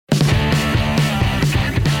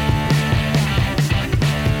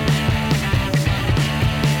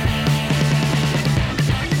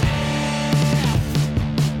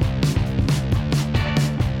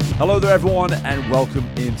Hello there, everyone, and welcome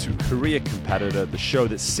into Career Competitor, the show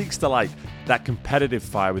that seeks to light that competitive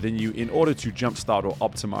fire within you in order to jumpstart or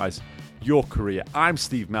optimize your career. I'm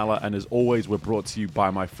Steve Meller, and as always, we're brought to you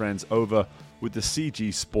by my friends over with the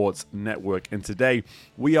CG Sports Network. And today,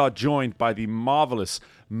 we are joined by the marvelous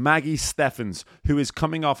Maggie Steffens, who is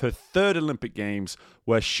coming off her third Olympic Games,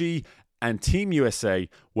 where she and Team USA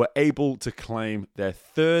were able to claim their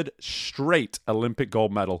third straight Olympic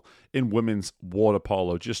gold medal in women's water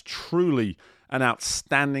polo. Just truly an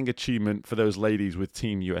outstanding achievement for those ladies with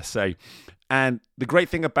Team USA. And the great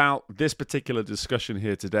thing about this particular discussion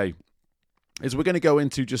here today is we're going to go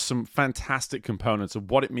into just some fantastic components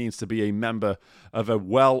of what it means to be a member of a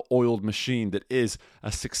well-oiled machine that is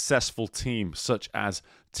a successful team such as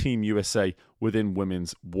Team USA within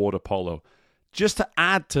women's water polo. Just to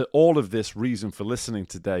add to all of this reason for listening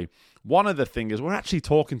today, one other thing is we're actually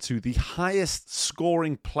talking to the highest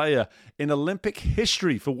scoring player in Olympic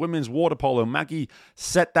history for women's water polo. Maggie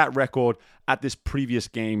set that record at this previous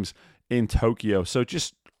games in Tokyo. So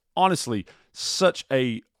just honestly, such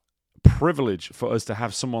a privilege for us to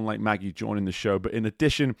have someone like Maggie joining the show. But in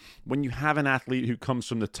addition, when you have an athlete who comes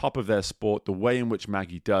from the top of their sport, the way in which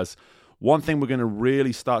Maggie does, one thing we're going to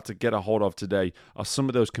really start to get a hold of today are some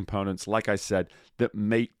of those components, like I said, that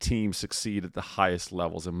make teams succeed at the highest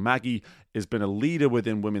levels. And Maggie has been a leader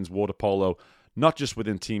within women's water polo, not just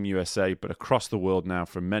within Team USA, but across the world now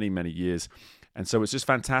for many, many years. And so it's just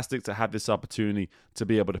fantastic to have this opportunity to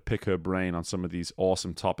be able to pick her brain on some of these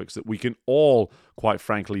awesome topics that we can all, quite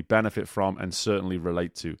frankly, benefit from and certainly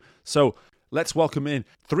relate to. So let's welcome in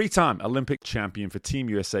three-time Olympic champion for Team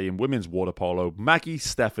USA in women's water polo, Maggie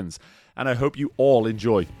Steffens, and I hope you all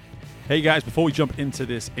enjoy. Hey guys, before we jump into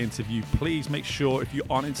this interview, please make sure if you're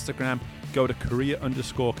on Instagram, go to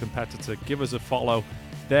career_competitor, give us a follow.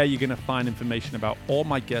 There you're going to find information about all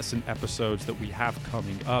my guests and episodes that we have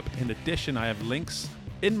coming up. In addition, I have links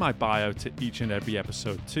in my bio to each and every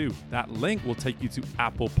episode too. That link will take you to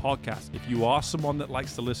Apple Podcasts. If you are someone that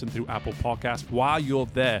likes to listen through Apple Podcasts, while you're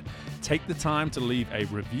there, take the time to leave a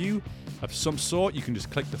review of some sort. You can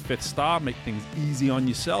just click the 5th star, make things easy on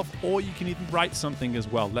yourself, or you can even write something as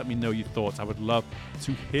well. Let me know your thoughts. I would love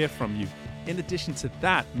to hear from you. In addition to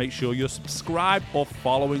that, make sure you're subscribed or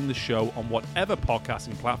following the show on whatever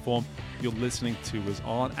podcasting platform you're listening to us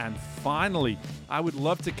on. And finally, I would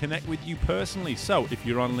love to connect with you personally. So if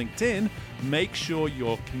you're on LinkedIn, make sure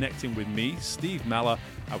you're connecting with me, Steve Meller.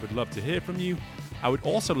 I would love to hear from you. I would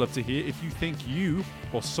also love to hear if you think you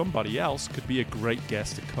or somebody else could be a great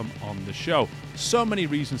guest to come on the show. So many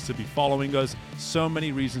reasons to be following us, so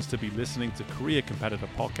many reasons to be listening to Career Competitor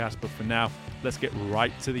Podcast. But for now, let's get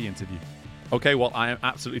right to the interview. Okay, well, I am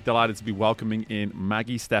absolutely delighted to be welcoming in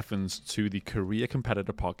Maggie Steffens to the Career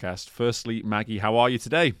Competitor Podcast. Firstly, Maggie, how are you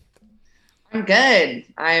today? I'm good.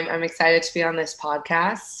 I'm excited to be on this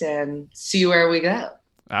podcast and see where we go.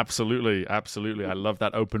 Absolutely, absolutely. I love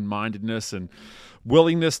that open-mindedness and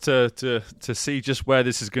willingness to see just where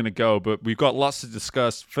this is going to go. But we've got lots to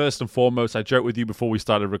discuss. First and foremost, I joked with you before we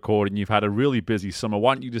started recording, you've had a really busy summer.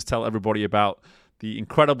 Why don't you just tell everybody about the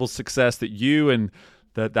incredible success that you and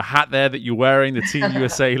the hat there that you're wearing, the Team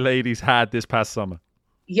USA ladies had this past summer?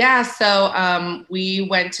 Yeah, so we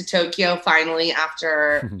went to Tokyo finally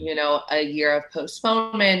after, a year of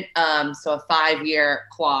postponement. So a 5-year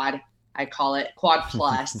quad, I call it, quad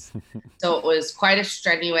plus. So it was quite a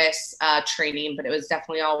strenuous training, but it was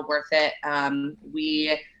definitely all worth it.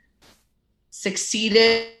 We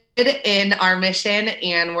succeeded in our mission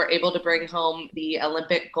and were able to bring home the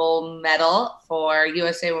Olympic gold medal for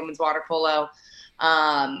USA women's water polo.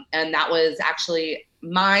 And that was actually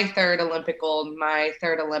my third Olympic gold, my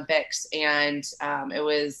third Olympics. And it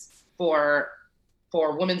was for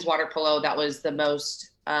women's water polo, that was the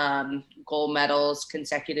most gold medals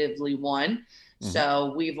consecutively won. Mm-hmm.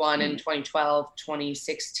 So we've won in 2012,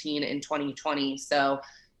 2016, and 2020. So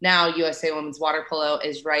now USA women's water polo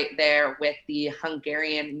is right there with the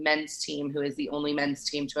Hungarian men's team, who is the only men's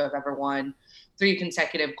team to have ever won 3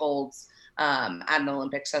 consecutive golds at the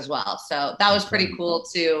Olympics as well. So that was pretty cool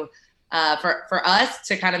to for us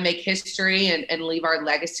to kind of make history and leave our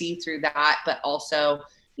legacy through that, but also,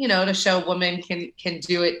 to show women can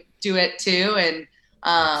do it too. And,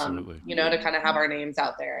 to kind of have our names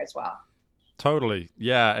out there as well. Totally.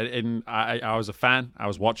 Yeah. And I was a fan. I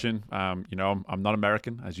was watching. I'm not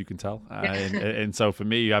American, as you can tell. And so for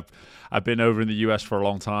me, I've been over in the US for a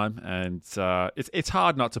long time. And it's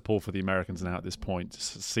hard not to pull for the Americans now at this point,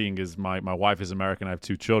 seeing as my wife is American. I have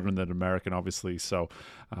two children that are American, obviously. So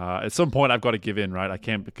at some point, I've got to give in, right? I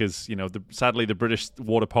can't because, sadly, the British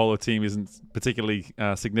water polo team isn't particularly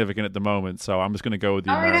significant at the moment. So I'm just going to go with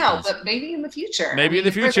the Americans. I know, but maybe in the future. Maybe in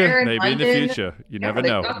the future. Maybe in the future. You never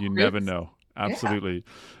know. You never know. Absolutely.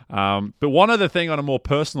 Yeah. But one other thing on a more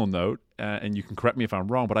personal note, and you can correct me if I'm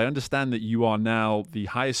wrong, but I understand that you are now the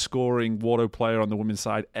highest scoring water player on the women's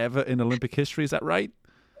side ever in Olympic history. Is that right?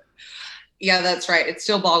 Yeah, that's right. It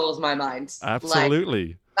still boggles my mind.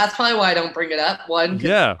 Absolutely. That's probably why I don't bring it up. One,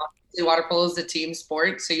 yeah. Water polo is a team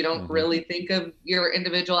sport, so you don't really think of your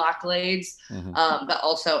individual accolades. But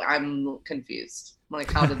also, I'm confused. Like,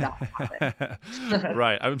 how did that happen?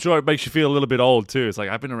 Right. I'm sure it makes you feel a little bit old too. It's like,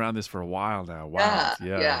 I've been around this for a while now. Wow.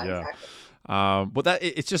 Yeah. Exactly. But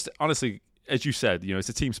it's just, honestly, as you said, it's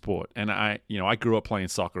a team sport. And I grew up playing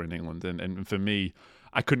soccer in England. And for me,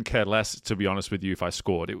 I couldn't care less, to be honest with you, if I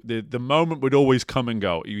scored. The moment would always come and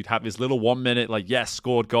go. You'd have this little 1 minute, like, yes,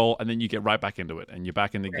 scored goal, and then you get right back into it, and you're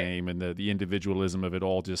back in the game, and the individualism of it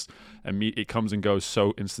all just, it comes and goes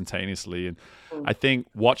so instantaneously. And I think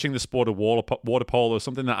watching the sport of water polo,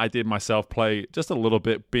 something that I did myself play just a little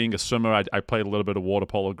bit, being a swimmer, I played a little bit of water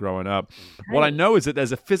polo growing up. What I know is that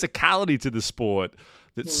there's a physicality to the sport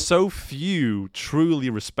that so few truly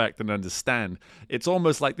respect and understand. It's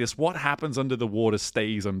almost like this, what happens under the water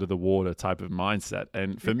stays under the water type of mindset.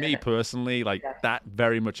 And for me personally, that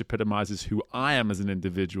very much epitomizes who I am as an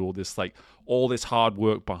individual, this all this hard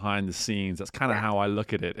work behind the scenes. That's kind of how I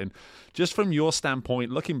look at it. And just from your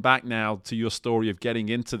standpoint, looking back now to your story of getting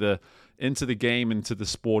into the game, into the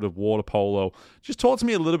sport of water polo, just talk to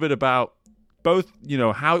me a little bit about both,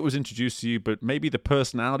 how it was introduced to you, but maybe the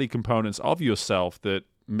personality components of yourself that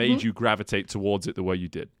made you gravitate towards it the way you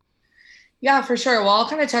did. Yeah, for sure. Well, I'll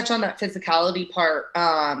kind of touch on that physicality part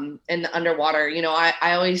in the underwater.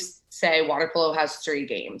 I always say water polo has 3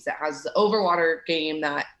 games. It has the overwater game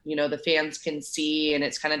that, the fans can see, and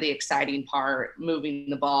it's kind of the exciting part,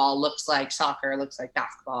 moving the ball, looks like soccer, looks like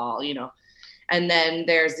basketball, And then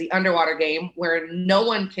there's the underwater game where no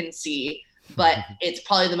one can see, but it's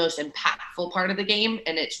probably the most impactful part of the game.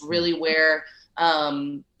 And it's really where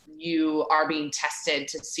you are being tested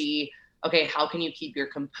to see, okay, how can you keep your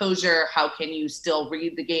composure? How can you still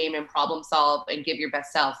read the game and problem solve and give your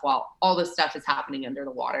best self while all this stuff is happening under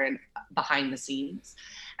the water and behind the scenes?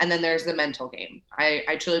 And then there's the mental game.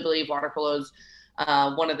 I truly believe water polo is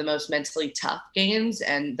one of the most mentally tough games,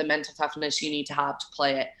 and the mental toughness you need to have to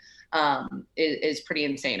play it is pretty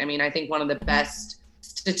insane. I mean, I think one of the best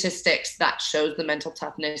statistics that shows the mental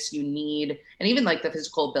toughness you need, and even the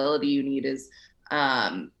physical ability you need, is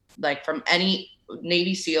from any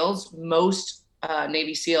Navy SEALs, most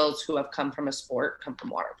Navy SEALs who have come from a sport come from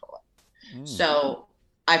water polo. So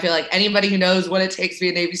I feel like anybody who knows what it takes to be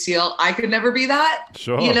a Navy SEAL, I could never be that,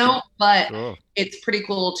 but it's pretty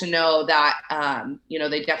cool to know that,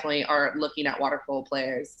 they definitely are looking at water polo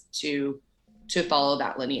players to follow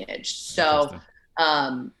that lineage. So,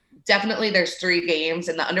 definitely there's 3 games,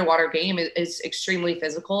 and the underwater game is extremely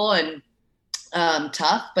physical and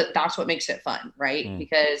tough, but that's what makes it fun, right?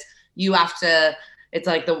 Because you have to, it's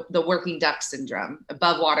like the working duck syndrome.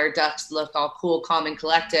 Above water, ducks look all cool, calm, and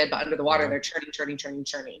collected, but under the water, they're churning.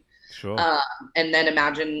 Sure. And then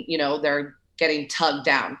imagine, they're getting tugged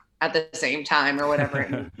down at the same time or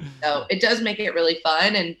whatever. So it does make it really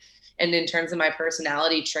fun. And in terms of my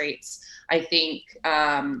personality traits, I think,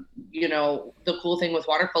 the cool thing with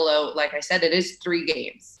water polo, like I said, it is 3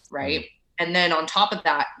 games, right? And then on top of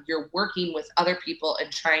that, you're working with other people and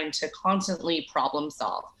trying to constantly problem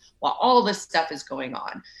solve while all this stuff is going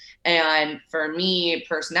on. And for me,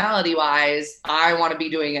 personality wise, I want to be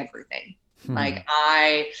doing everything. Like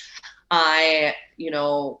I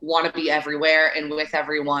want to be everywhere and with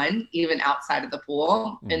everyone, even outside of the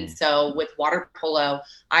pool. And so with water polo,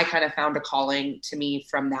 I kind of found a calling to me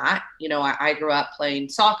from that. I grew up playing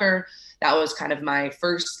soccer. That was kind of my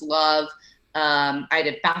first love. I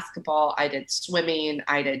did basketball, I did swimming,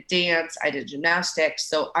 I did dance, I did gymnastics.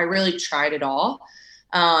 So I really tried it all.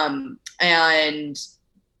 And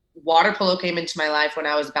water polo came into my life when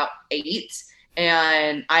I was about 8.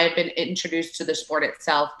 And I had been introduced to the sport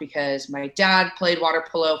itself because my dad played water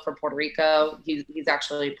polo for Puerto Rico. He's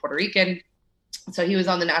actually Puerto Rican. So he was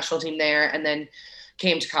on the national team there, and then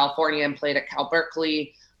came to California and played at Cal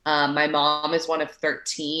Berkeley. My mom is one of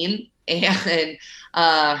 13, and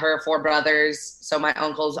her 4 brothers. So my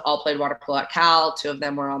uncles all played water polo at Cal. 2 of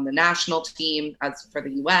them were on the national team as for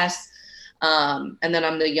the U.S. And then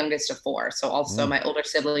I'm the youngest of four. So also my older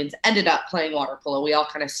siblings ended up playing water polo. We all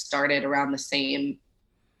kind of started around the same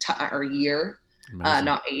year,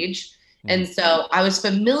 not age. And so I was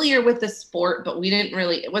familiar with the sport, but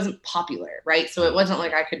it wasn't popular, right? So it wasn't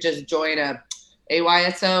like I could just join a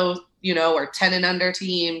AYSO, or 10 and under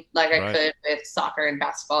team like I could with soccer and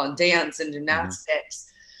basketball and dance and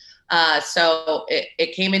gymnastics. So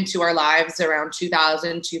it came into our lives around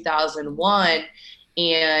 2000, 2001.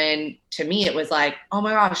 And to me, it was like, oh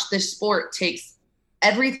my gosh, this sport takes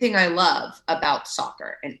everything I love about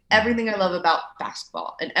soccer and everything I love about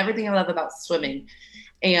basketball and everything I love about swimming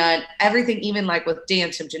and everything, even like with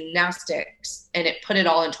dance and gymnastics, and it put it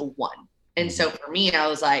all into one. And so for me, I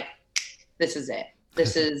was like, this is it.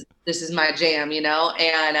 This is my jam,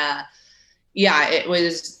 and it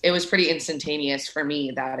was pretty instantaneous for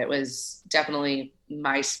me that it was definitely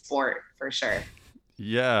my sport for sure.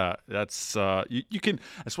 Yeah, that's you can.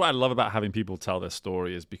 That's what I love about having people tell their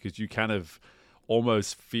story, is because you kind of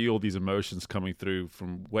almost feel these emotions coming through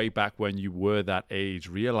from way back when you were that age,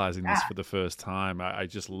 realizing this for the first time. I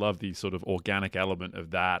just love the sort of organic element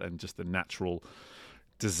of that, and just the natural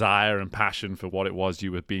desire and passion for what it was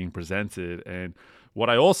you were being presented. And what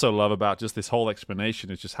I also love about just this whole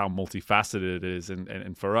explanation is just how multifaceted it is.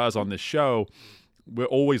 And for us on this show, we're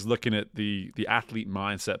always looking at the athlete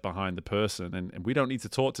mindset behind the person. And we don't need to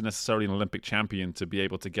talk to necessarily an Olympic champion to be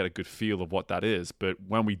able to get a good feel of what that is. But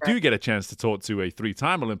when we do get a chance to talk to a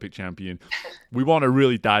 3-time Olympic champion, we want to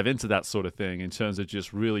really dive into that sort of thing in terms of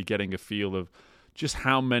just really getting a feel of just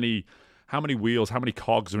how many wheels, how many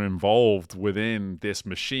cogs are involved within this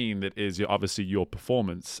machine that is obviously your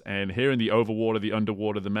performance. And here in the overwater, the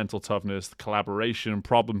underwater, the mental toughness, the collaboration,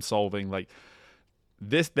 problem solving, like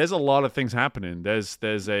there's a lot of things happening. There's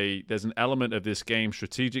an element of this game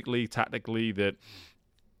strategically, tactically, that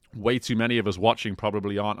way too many of us watching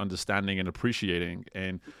probably aren't understanding and appreciating.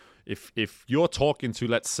 And if you're talking to,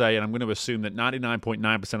 let's say, and I'm going to assume that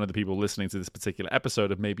 99.9% of the people listening to this particular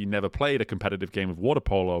episode have maybe never played a competitive game of water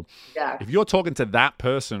polo. Yeah. If you're talking to that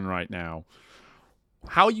person right now,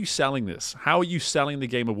 how are you selling this? How are you selling the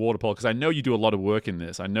game of water polo? Because I know you do a lot of work in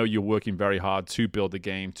this. I know you're working very hard to build the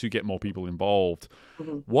game, to get more people involved.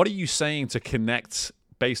 What are you saying to connect,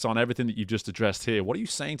 based on everything that you've just addressed here? What are you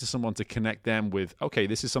saying to someone to connect them with, okay,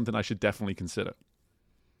 this is something I should definitely consider?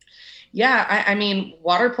 Yeah, I mean,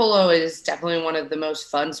 water polo is definitely one of the most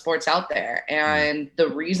fun sports out there. And the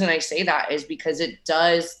reason I say that is because it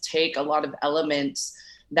does take a lot of elements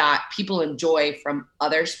that people enjoy from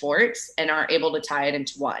other sports and are able to tie it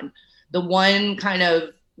into one. The one kind of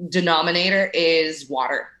denominator is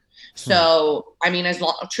water. So, I mean, as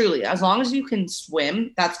long as you can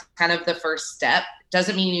swim, that's kind of the first step.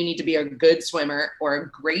 Doesn't mean you need to be a good swimmer or a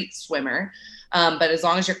great swimmer. But as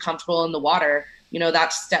long as you're comfortable in the water,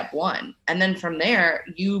 that's step one. And then from there,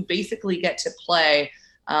 you basically get to play.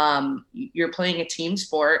 You're playing a team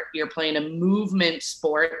sport. You're playing a movement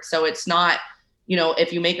sport. So it's not,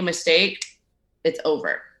 if you make a mistake, it's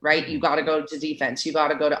over, right? You got to go to defense. You got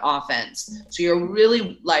to go to offense. So you're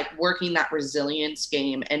really like working that resilience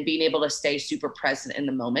game and being able to stay super present in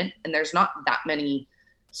the moment. And there's not that many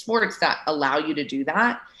sports that allow you to do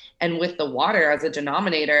that. And with the water as a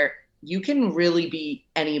denominator, you can really be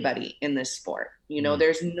anybody in this sport.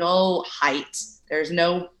 There's no height, there's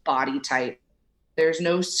no body type, there's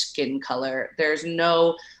no skin color, there's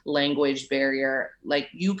no language barrier. Like,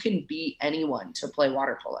 you can be anyone to play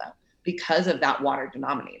water polo because of that water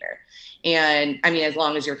denominator. And I mean, as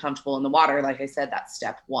long as you're comfortable in the water, like I said, that's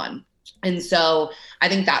step one. And so I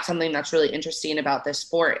think that's something that's really interesting about this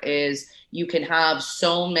sport is you can have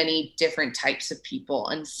so many different types of people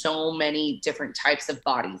and so many different types of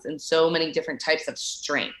bodies and so many different types of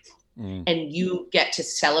strength. And you get to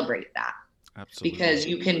celebrate that. Absolutely. Because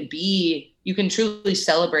you can truly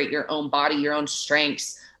celebrate your own body, your own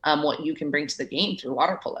strengths, what you can bring to the game through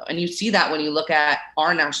water polo. And you see that when you look at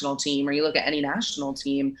our national team or you look at any national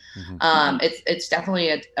team. It's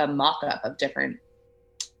definitely a mock-up of different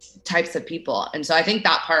types of people. And so I think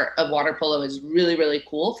that part of water polo is really, really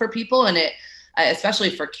cool for people. And it, especially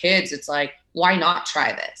for kids, it's like, why not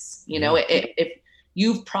try this? If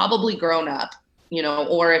you've probably grown up,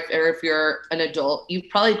 or if you're an adult, you've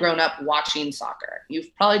probably grown up watching soccer.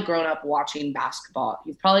 You've probably grown up watching basketball.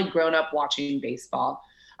 You've probably grown up watching baseball.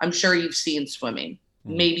 I'm sure you've seen swimming,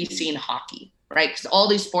 maybe seen hockey, right? Because all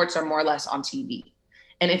these sports are more or less on TV.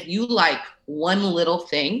 And if you like one little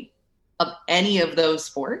thing of any of those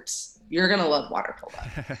sports, you're going to love water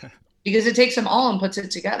polo because it takes them all and puts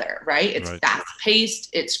it together, right? It's fast paced,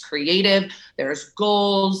 it's creative, there's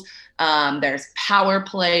goals. There's power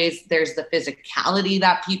plays. There's the physicality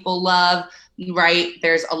that people love, right?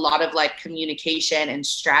 There's a lot of like communication and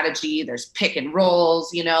strategy. There's pick and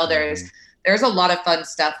rolls, there's a lot of fun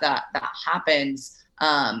stuff that happens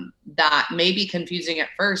that may be confusing at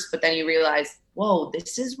first, but then you realize, whoa,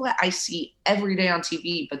 this is what I see every day on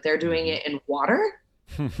TV, but they're doing it in water.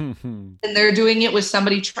 And they're doing it with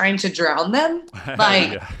somebody trying to drown them.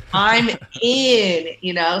 Like, yeah. I'm in,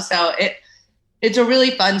 so it's a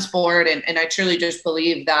really fun sport. And I truly just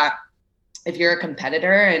believe that if you're a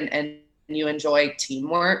competitor and you enjoy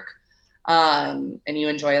teamwork, and you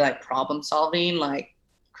enjoy like problem solving, like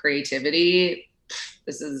creativity,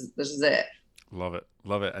 this is it. Love it.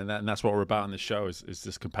 And that's what we're about in this show is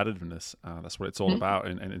this competitiveness. That's what it's all about.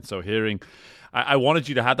 And so I wanted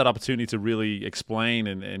you to have that opportunity to really explain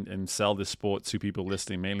and sell this sport to people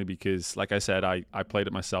listening, mainly because, like I said, I played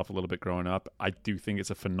it myself a little bit growing up. I do think it's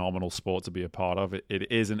a phenomenal sport to be a part of.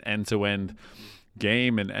 It is an end-to-end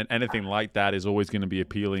game, and anything like that is always going to be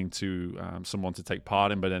appealing to someone to take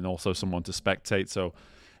part in, but then also someone to spectate. So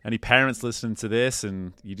any parents listening to this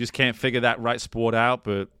and you just can't figure that right sport out,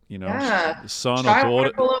 but son or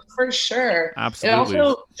daughter, for sure. Absolutely. It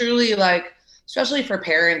also truly, like, especially for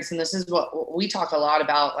parents, and this is what we talk a lot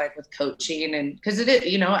about, like with coaching, and because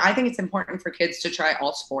I think it's important for kids to try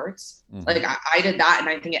all sports. Like I did that, and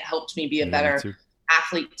I think it helped me be a better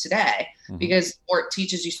athlete today, because sport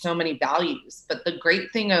teaches you so many values. But the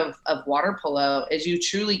great thing of water polo is you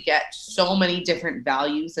truly get so many different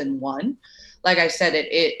values in one. Like I said,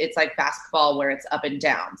 it's like basketball where it's up and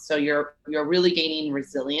down. So you're really gaining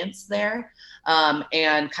resilience there,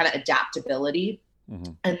 and kind of adaptability.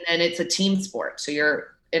 And then it's a team sport. So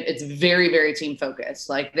it's very, very team focused.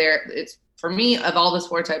 Like it's, for me, of all the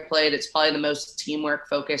sports I played, it's probably the most teamwork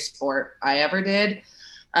focused sport I ever did.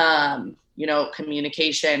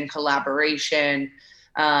 Communication, collaboration,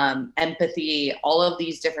 empathy, all of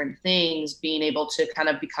these different things, being able to kind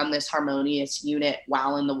of become this harmonious unit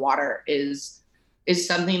while in the water is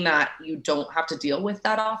something that you don't have to deal with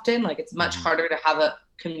that often. Like, it's much harder to have a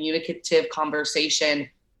communicative conversation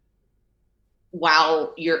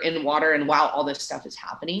while you're in water and while all this stuff is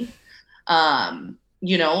happening.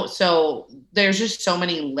 So there's just so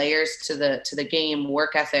many layers to the game.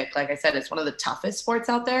 Work ethic, like I said, it's one of the toughest sports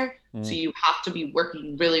out there. So you have to be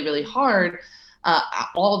working really, really hard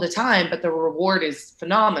all the time, but the reward is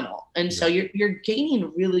phenomenal. And so you're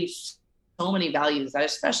gaining really so many values that,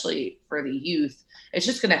 especially for the youth, it's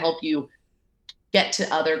just going to help you get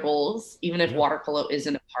to other goals. Even if water polo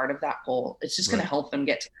isn't a part of that goal, it's just going to help them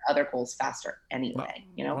get to other goals faster anyway.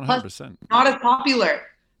 100%. Plus, not as popular.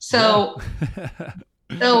 So,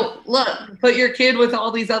 so look, put your kid with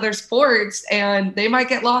all these other sports and they might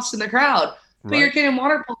get lost in the crowd. Put your kid in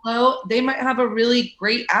water polo, they might have a really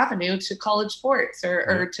great avenue to college sports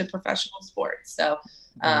or to professional sports. So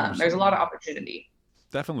there's a lot of opportunity.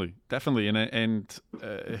 Definitely. And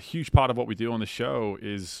a huge part of what we do on the show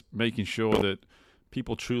is making sure that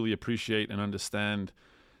people truly appreciate and understand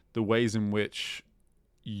the ways in which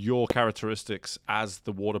your characteristics as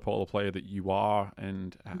the water polo player that you are,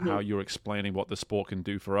 and how you're explaining what the sport can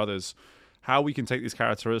do for others, how we can take these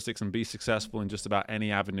characteristics and be successful in just about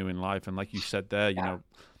any avenue in life. And like you said there,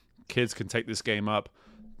 kids can take this game up.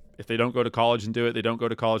 If they don't go to college and do it, they don't go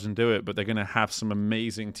to college and do it, but they're going to have some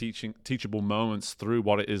amazing teachable moments through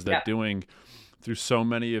what it is they're doing, through so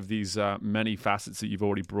many of these many facets that you've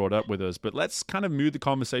already brought up with us. But let's kind of move the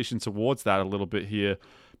conversation towards that a little bit here,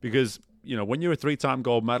 because when you're a 3-time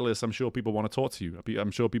gold medalist, I'm sure people want to talk to you.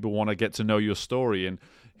 I'm sure people want to get to know your story, and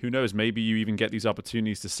who knows, maybe you even get these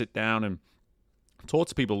opportunities to sit down and talk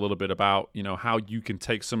to people a little bit about, how you can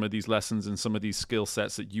take some of these lessons and some of these skill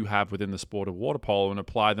sets that you have within the sport of water polo and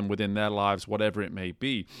apply them within their lives, whatever it may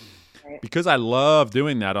be. Because I love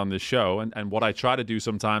doing that on this show, and what I try to do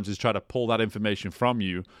sometimes is try to pull that information from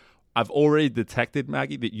you. I've already detected,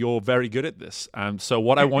 Maggie, that you're very good at this. So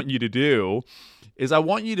what I want you to do is I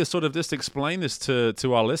want you to sort of just explain this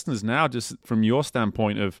to our listeners now, just from your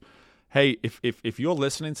standpoint of, hey, if you're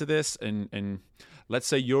listening to this and let's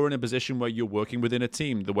say you're in a position where you're working within a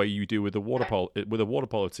team the way you do with a water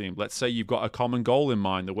polo team. Let's say you've got a common goal in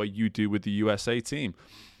mind the way you do with the USA team.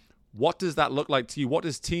 What does that look like to you? What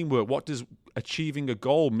does teamwork, what does achieving a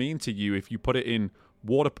goal mean to you if you put it in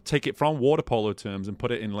take it from water polo terms and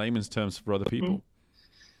put it in layman's terms for other people?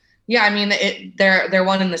 Yeah, I mean, they're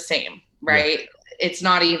one and the same, right? Yeah. It's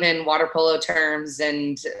not even water polo terms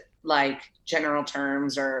and like general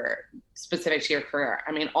terms or specific to your career.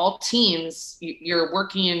 I mean, all teams, you're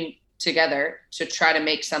working together to try to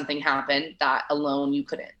make something happen that alone you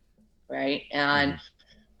couldn't, right? And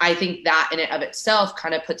I think that in and of itself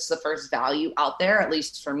kind of puts the first value out there, at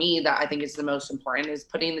least for me, that I think is the most important, is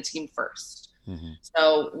putting the team first. Mm-hmm.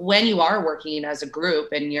 So when you are working as a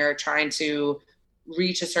group and you're trying to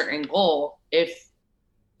reach a certain goal, if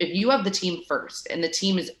you have the team first and the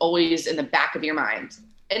team is always in the back of your mind,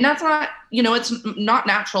 and that's not, it's not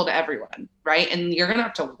natural to everyone, right? And you're going to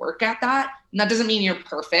have to work at that. And that doesn't mean you're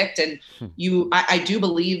perfect. And I do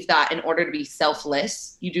believe that in order to be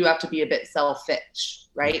selfless, you do have to be a bit selfish,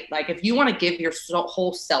 right? Like if you want to give your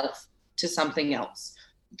whole self to something else,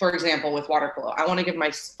 for example, with water polo, I want to give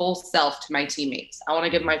my full self to my teammates. I want to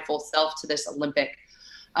give my full self to this Olympic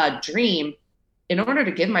dream. In order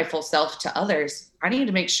to give my full self to others, I need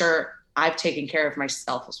to make sure I've taken care of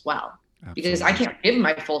myself as well. Absolutely. Because I can't give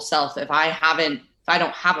my full self if I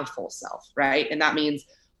don't have a full self, right? And that means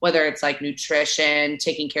whether it's like nutrition,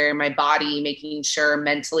 taking care of my body, making sure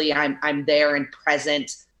mentally I'm there and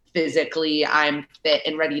present, physically I'm fit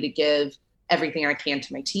and ready to give everything I can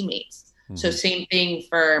to my teammates. Mm-hmm. So same thing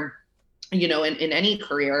for, in any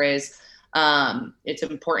career is it's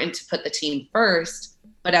important to put the team first,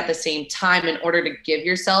 but at the same time, in order to give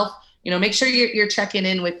yourself, make sure you're checking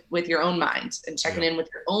in with your own mind and checking in with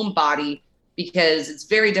your own body, because it's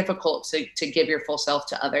very difficult to give your full self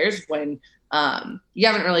to others when you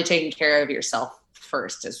haven't really taken care of yourself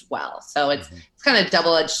first as well. So it's kind of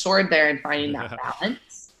double-edged sword there in finding that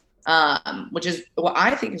balance, which is what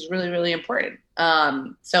I think is really, really important.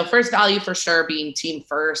 So first value for sure, being team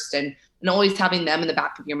first and always having them in the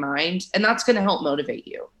back of your mind. And that's going to help motivate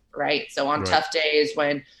you, right? So on tough days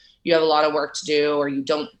when you have a lot of work to do or you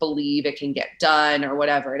don't believe it can get done or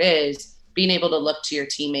whatever it is, being able to look to your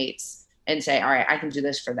teammates and say, all right, I can do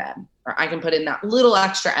this for them, or I can put in that little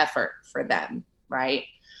extra effort for them, right?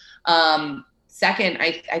 Second,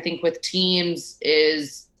 I think with teams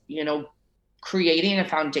is, creating a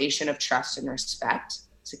foundation of trust and respect.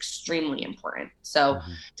 It's extremely important. So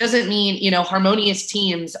it doesn't mean, harmonious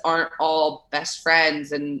teams aren't all best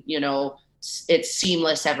friends and, it's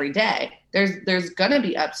seamless every day. There's going to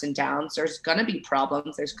be ups and downs. There's going to be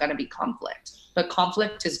problems. There's going to be conflict. But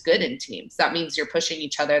conflict is good in teams. That means you're pushing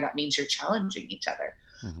each other. That means you're challenging each other.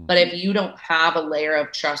 Mm-hmm. But if you don't have a layer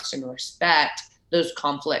of trust and respect, those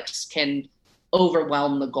conflicts can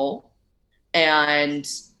overwhelm the goal. And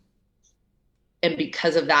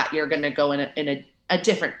because of that, you're going to go in a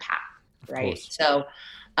different path, right? So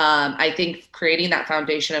I think creating that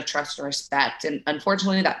foundation of trust and respect, and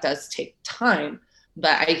unfortunately that does take time,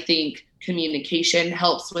 but I think communication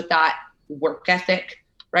helps with that, work ethic,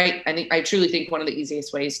 right? I truly think one of the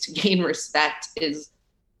easiest ways to gain respect is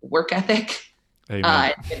work ethic. And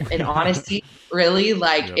honesty, really.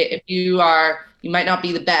 Like if you might not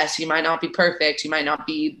be the best, you might not be perfect, you might not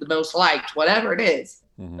be the most liked, whatever it is.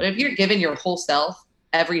 Mm-hmm. But if you're giving your whole self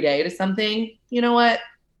every day to something, you know what?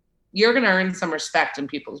 You're going to earn some respect in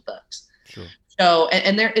people's books. Sure. So,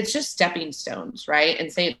 and there, it's just stepping stones, right?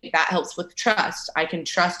 And saying that helps with trust. I can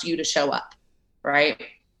trust you to show up, right?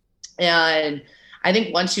 And I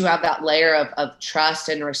think once you have that layer of trust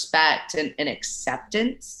and respect and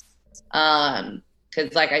acceptance,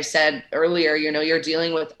 because like I said earlier, you're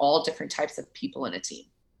dealing with all different types of people in a team,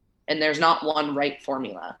 and there's not one right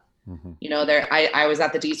formula. Mm-hmm. I was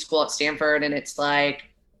at the D school at Stanford, and it's like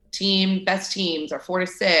best teams are 4 to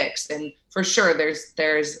 6. And for sure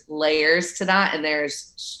there's layers to that, and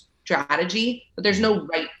there's strategy, but there's no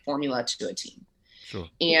right formula to a team. Sure.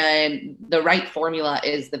 And the right formula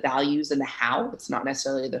is the values and the how. It's not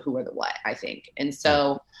necessarily the who or the what, I think. And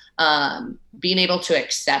so being able to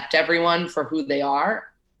accept everyone for who they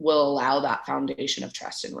are will allow that foundation of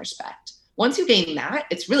trust and respect. Once you gain that,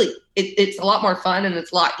 it's really, it's a lot more fun, and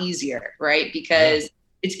it's a lot easier, right? Because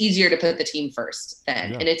it's easier to put the team first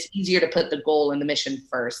then, and it's easier to put the goal and the mission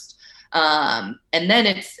first. And then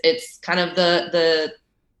it's kind of the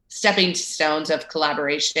stepping stones of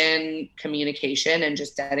collaboration, communication, and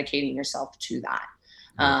just dedicating yourself to that.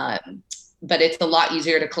 But it's a lot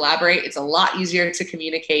easier to collaborate. It's a lot easier to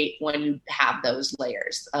communicate when you have those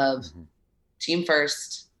layers of team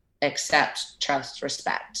first, accept, trust,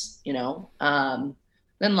 respect,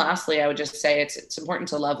 Then lastly, I would just say it's important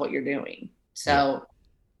to love what you're doing. So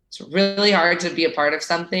it's really hard to be a part of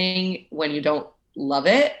something when you don't love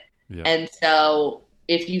it. Yeah. And so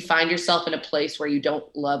if you find yourself in a place where you don't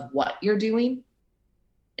love what you're doing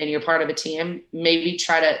and you're part of a team, maybe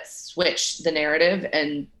try to switch the narrative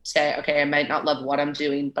and say, okay, I might not love what I'm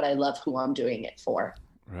doing, but I love who I'm doing it for,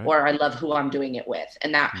 or I love who I'm doing it with.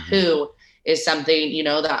 And that who is something,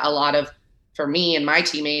 that a lot of, for me and my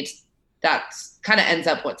teammates, that's kind of ends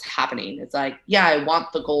up what's happening. It's like, yeah, I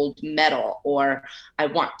want the gold medal, or I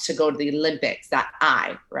want to go to the Olympics,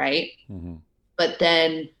 right? Mm-hmm. But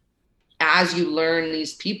then as you learn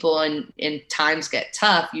these people and times get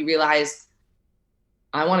tough, you realize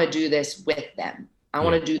I want to do this with them. I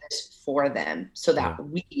want to do this for them so that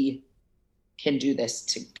we can do this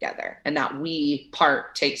together. And that we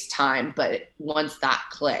part takes time, but once that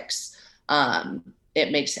clicks,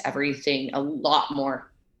 it makes everything a lot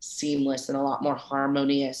more seamless and a lot more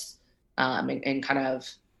harmonious, and kind of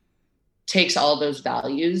takes all those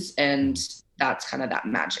values, and that's kind of that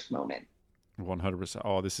magic moment. 100%.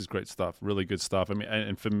 Oh, this is great stuff. Really good stuff. I mean,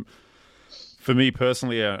 and for me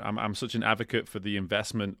personally, I'm such an advocate for the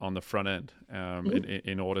investment on the front end,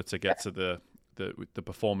 in order to get to the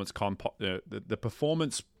performance the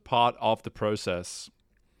performance part of the process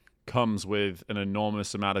comes with an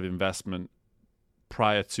enormous amount of investment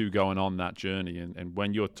prior to going on that journey. And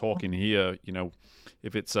when you're talking here,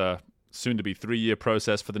 if it's a soon to be 3-year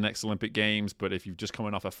process for the next Olympic Games, but if you've just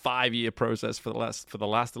coming off a 5-year process for the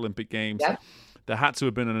last Olympic Games, there had to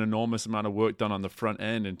have been an enormous amount of work done on the front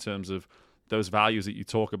end in terms of those values that you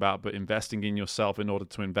talk about, but investing in yourself in order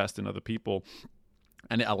to invest in other people.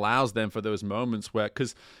 And it allows them for those moments where,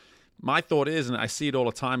 because my thought is, and I see it all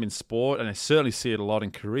the time in sport, and I certainly see it a lot in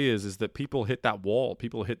careers, is that people hit that wall.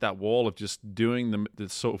 People hit that wall of just doing the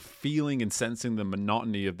sort of feeling and sensing the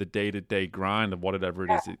monotony of the day-to-day grind of whatever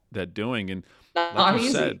it is they're doing. And like you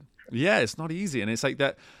said, it's not easy. And it's like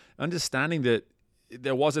that understanding that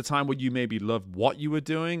there was a time where you maybe loved what you were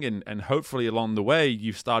doing, and hopefully along the way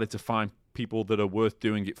you've started to find people that are worth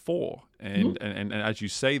doing it for. And as you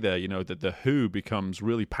say there, that the who becomes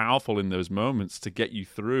really powerful in those moments to get you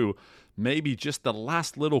through maybe just the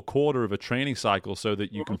last little quarter of a training cycle so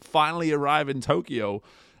that you can finally arrive in Tokyo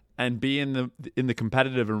and be in the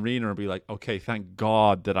competitive arena and be like, okay, thank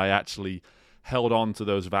God that I actually held on to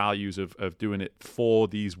those values of doing it for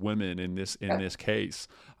these women in this case.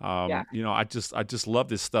 I just love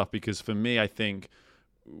this stuff, because for me, I think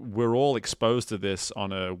we're all exposed to this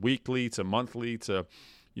on a weekly to monthly to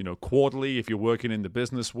quarterly. If you're working in the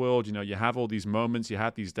business world, you have all these moments, you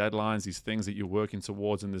have these deadlines, these things that you're working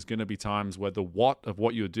towards, and there's going to be times where the what of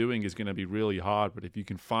what you're doing is going to be really hard. But if you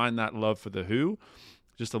can find that love for the who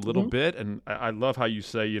just a little bit, and I love how you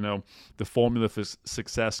say, the formula for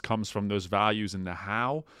success comes from those values and the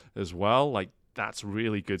how as well. Like, that's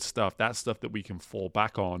really good stuff. That's stuff that we can fall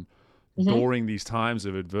back on during these times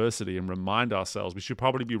of adversity and remind ourselves. We should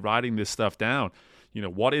probably be writing this stuff down.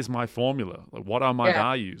 What is my formula? Like, what are my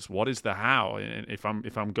values? What is the how? And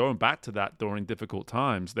if I'm going back to that during difficult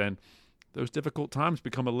times, then those difficult times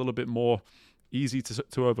become a little bit more easy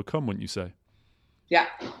to overcome, wouldn't you say? Yeah.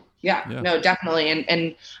 No, definitely.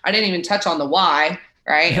 And I didn't even touch on the why,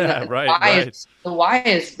 right? Yeah, right. The why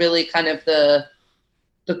is really kind of the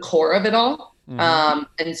core of it all.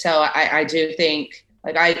 And so I do think,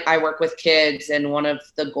 like, I work with kids, and one of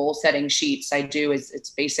the goal setting sheets I do is it's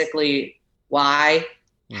basically why,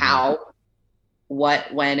 how,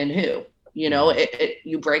 what, when, and who.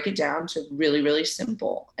 You break it down to really, really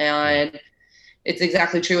simple. And it's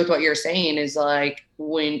exactly true with what you're saying, is like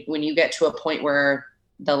when you get to a point where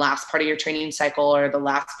the last part of your training cycle or the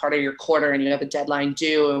last part of your quarter and you have a deadline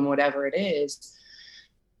due and whatever it is,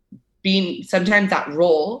 being sometimes that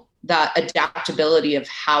role, that adaptability of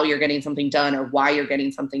how you're getting something done or why you're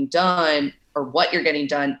getting something done or what you're getting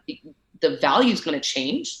done, the value is going to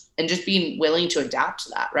change, and just being willing to adapt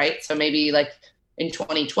to that. Right. So maybe like in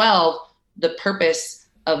 2012, the purpose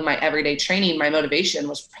of my everyday training, my motivation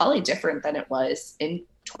was probably different than it was in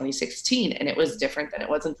 2016. And it was different than it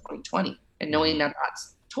was in 2020. And knowing that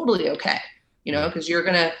that's totally okay, because your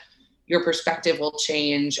perspective will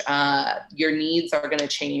change. Your needs are going to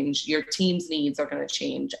change. Your team's needs are going to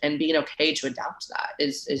change, and being okay to adapt to that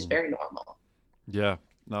is very normal. Yeah,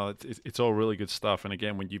 no, it's all really good stuff. And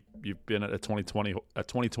again, when you've been at a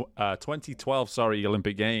 2012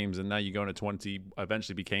 Olympic Games, and now you're going to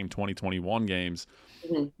eventually became 2021 Games.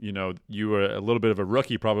 You were a little bit of a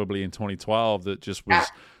rookie probably in 2012 that just was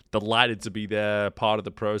delighted to be there, part of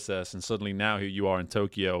the process, and suddenly now here you are in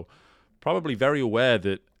Tokyo, probably very aware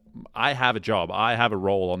that I have a job, I have a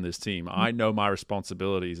role on this team, I know my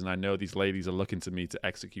responsibilities, and I know these ladies are looking to me to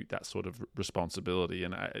execute that sort of responsibility.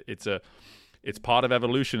 And it's part of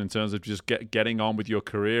evolution in terms of just getting on with your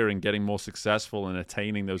career and getting more successful and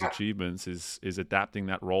attaining those achievements is adapting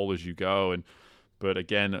that role as you go. But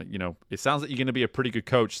again, it sounds like you're going to be a pretty good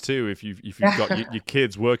coach too if you've got your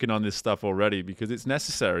kids working on this stuff already, because it's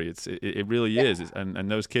necessary. It really is,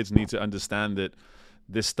 and those kids need to understand that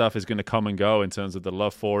this stuff is going to come and go in terms of the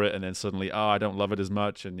love for it, and then suddenly, I don't love it as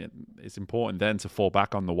much, and it's important then to fall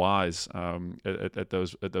back on the whys at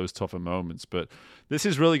those tougher moments. But this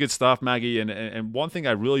is really good stuff, Maggie, and one thing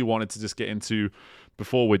I really wanted to just get into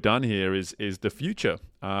before we're done here is the future.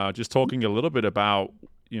 Just talking a little bit about,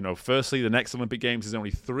 firstly, the next Olympic Games is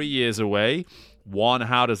only 3 years away. One,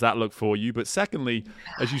 how does that look for you? But secondly,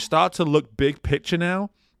 as you start to look big picture now,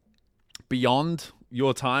 beyond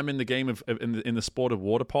your time in the game in the sport of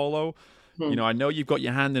water polo, I know you've got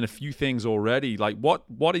your hand in a few things already. Like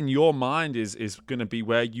what in your mind is going to be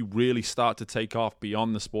where you really start to take off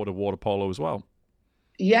beyond the sport of water polo as well?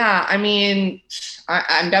 Yeah, I mean,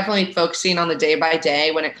 I'm definitely focusing on the day by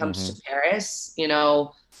day when it comes to Paris.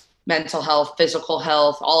 Mental health, physical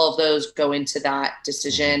health, all of those go into that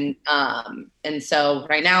decision. And so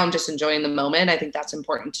right now I'm just enjoying the moment. I think that's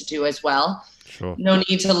important to do as well. Sure. No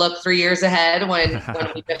need to look 3 years ahead when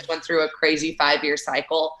we just went through a crazy 5-year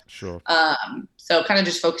cycle. Sure. So kind of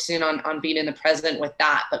just focusing on being in the present with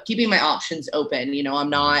that, but keeping my options open. I'm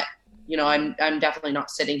not, I'm definitely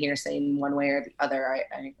not sitting here saying one way or the other.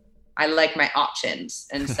 I like my options.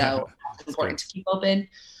 And so it's important to keep open.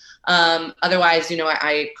 Otherwise,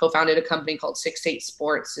 I co-founded a company called 6-8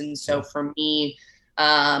 Sports. And so for me,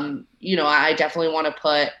 I definitely want to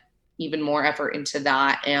put even more effort into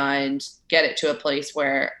that and get it to a place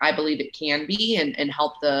where I believe it can be and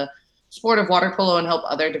help the sport of water polo and help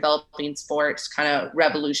other developing sports kind of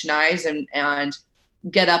revolutionize and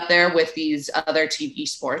get up there with these other TV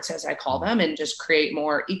sports, as I call them, and just create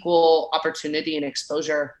more equal opportunity and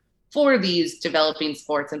exposure for these developing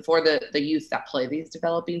sports and for the youth that play these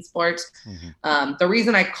developing sports. The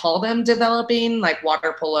reason I call them developing, like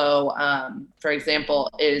water polo, for example,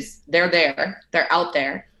 is they're out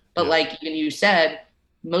there. But like even you said,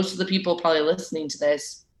 most of the people probably listening to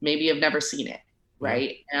this maybe have never seen it,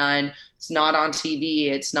 right? And it's not on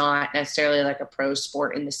TV. It's not necessarily like a pro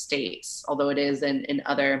sport in the States, although it is in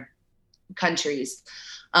other countries.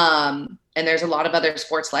 And there's a lot of other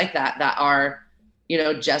sports like that are,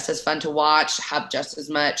 just as fun to watch, have just as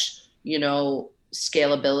much,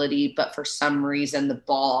 scalability, but for some reason the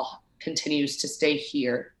ball continues to stay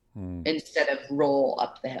here instead of roll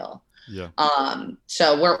up the hill. Yeah.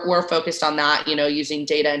 So we're focused on that, using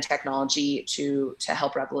data and technology to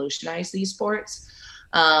help revolutionize these sports.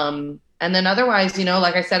 And then otherwise,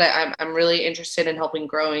 like I said, I'm really interested in helping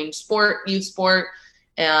growing youth sport.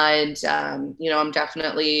 And, I'm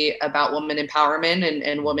definitely about women empowerment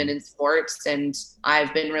and women in sports. And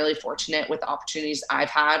I've been really fortunate with the opportunities I've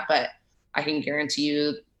had, but I can guarantee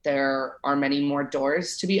you there are many more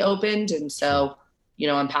doors to be opened. And so,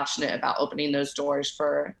 I'm passionate about opening those doors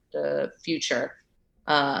for the future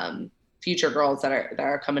girls that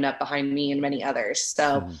are coming up behind me and many others.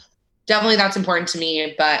 So definitely that's important to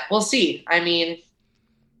me, but we'll see. I mean,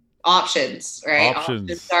 options, right?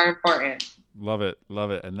 Options are important. Love it.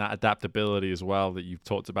 And that adaptability as well that you've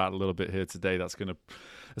talked about a little bit here today, that's going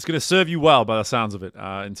to serve you well by the sounds of it,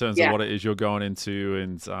 in terms of what it is you're going into.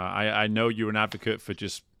 And I know you're an advocate for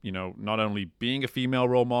just, not only being a female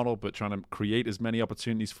role model, but trying to create as many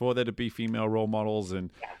opportunities for there to be female role models.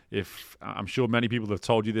 And if I'm sure many people have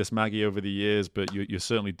told you this, Maggie, over the years, but you're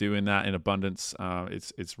certainly doing that in abundance.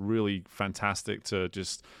 It's really fantastic to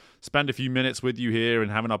just spend a few minutes with you here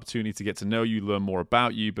and have an opportunity to get to know you, learn more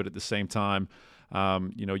about you. But at the same time,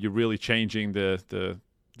 you're really changing the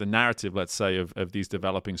narrative, let's say, of these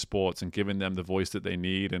developing sports and giving them the voice that they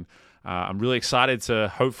need. And I'm really excited to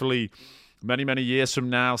hopefully many years from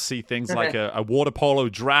now see things like a water polo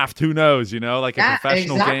draft. Who knows, like a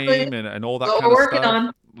professional game and all that kind of stuff.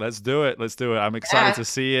 On. Let's do it. I'm excited to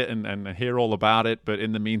see it and hear all about it. But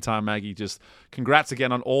in the meantime, Maggie, just congrats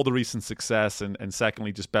again on all the recent success. And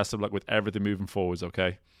secondly, just best of luck with everything moving forwards,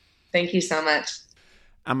 okay? Thank you so much.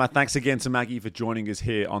 And my thanks again to Maggie for joining us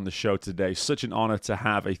here on the show today. Such an honor to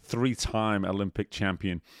have a 3-time Olympic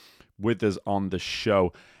champion with us on the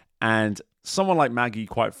show. And someone like Maggie,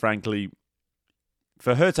 quite frankly,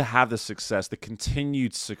 for her to have the success, the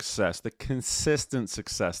continued success, the consistent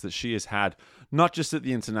success that she has had, not just at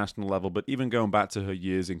the international level, but even going back to her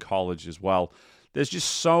years in college as well, there's just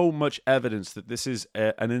so much evidence that this is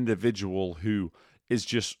an individual who is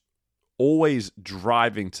just always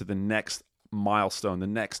driving to the next milestone, the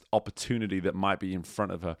next opportunity that might be in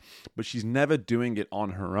front of her, but she's never doing it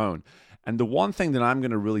on her own. And the one thing that I'm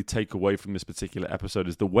going to really take away from this particular episode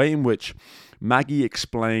is the way in which Maggie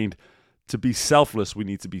explained to be selfless, we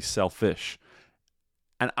need to be selfish.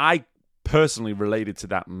 And I personally related to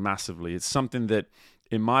that massively. It's something that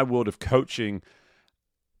in my world of coaching,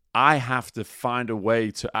 I have to find a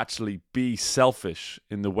way to actually be selfish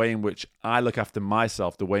in the way in which I look after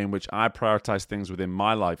myself, the way in which I prioritize things within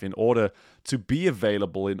my life in order to be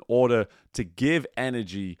available, in order to give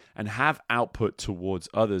energy and have output towards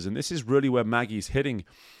others. And this is really where Maggie's hitting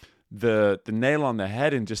the nail on the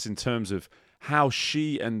head, in just in terms of how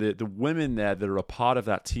she and the women there that are a part of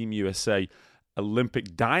that Team USA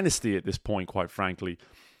Olympic dynasty at this point, quite frankly,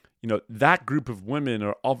 that group of women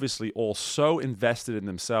are obviously all so invested in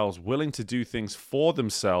themselves, willing to do things for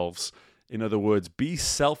themselves. In other words, be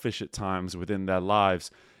selfish at times within their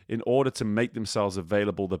lives in order to make themselves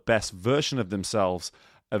available, the best version of themselves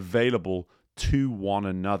available to one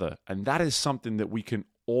another. And that is something that we can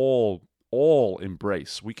all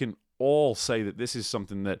embrace. We can all say that this is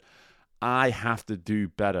something that I have to do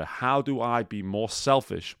better. How do I be more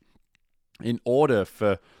selfish in order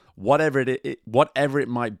for whatever it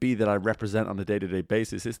might be that I represent on a day-to-day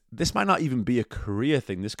basis? This might not even be a career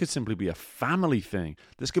thing. This could simply be a family thing.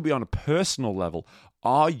 This could be on a personal level.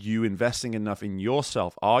 Are you investing enough in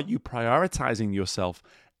yourself? Are you prioritizing yourself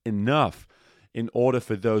enough in order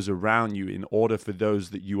for those around you, in order for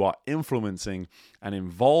those that you are influencing and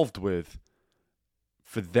involved with,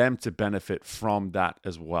 for them to benefit from that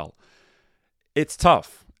as well? It's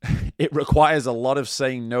tough. It requires a lot of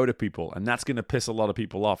saying no to people, and that's going to piss a lot of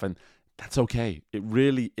people off, and that's okay. It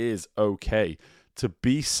really is okay to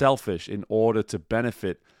be selfish in order to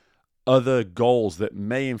benefit other goals that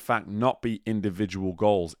may in fact not be individual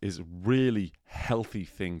goals is a really healthy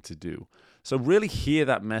thing to do. So really hear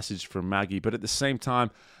that message from Maggie, but at the same time,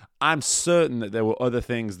 I'm certain that there were other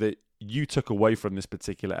things that you took away from this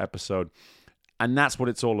particular episode, and that's what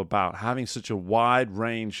it's all about, having such a wide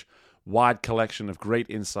range, wide collection of great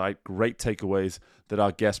insight, great takeaways that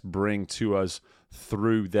our guests bring to us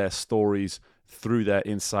through their stories, through their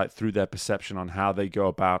insight, through their perception on how they go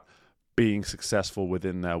about being successful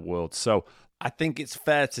within their world. So I think it's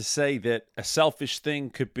fair to say that a selfish thing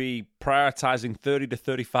could be prioritizing 30 to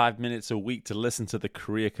 35 minutes a week to listen to the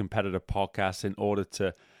Career Competitor podcast in order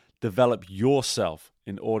to develop yourself,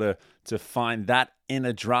 in order to find that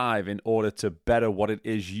inner drive, in order to better what it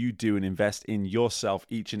is you do and invest in yourself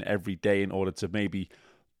each and every day in order to maybe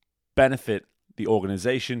benefit the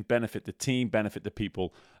organization, benefit the team, benefit the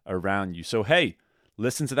people around you. So, hey,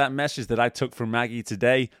 listen to that message that I took from Maggie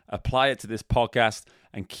today, apply it to this podcast,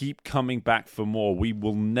 and keep coming back for more. We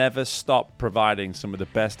will never stop providing some of the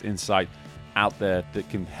best insight out there that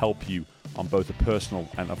can help you on both a personal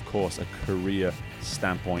and, of course, a career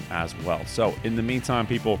standpoint as well. So in the meantime,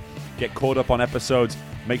 people, get caught up on episodes.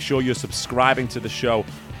 Make sure you're subscribing to the show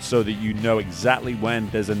so that you know exactly when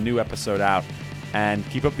there's a new episode out, and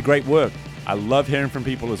keep up the great work. I love hearing from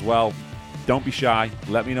people as well. Don't be shy.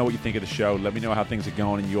 Let me know what you think of the show. Let me know how things are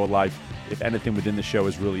going in your life, if anything within the show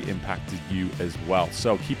has really impacted you as well.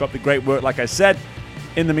 So keep up the great work, like I said.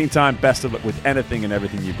 In the meantime, best of luck with anything and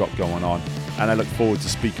everything you've got going on. And I look forward to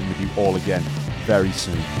speaking with you all again very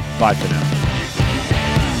soon. Bye for now.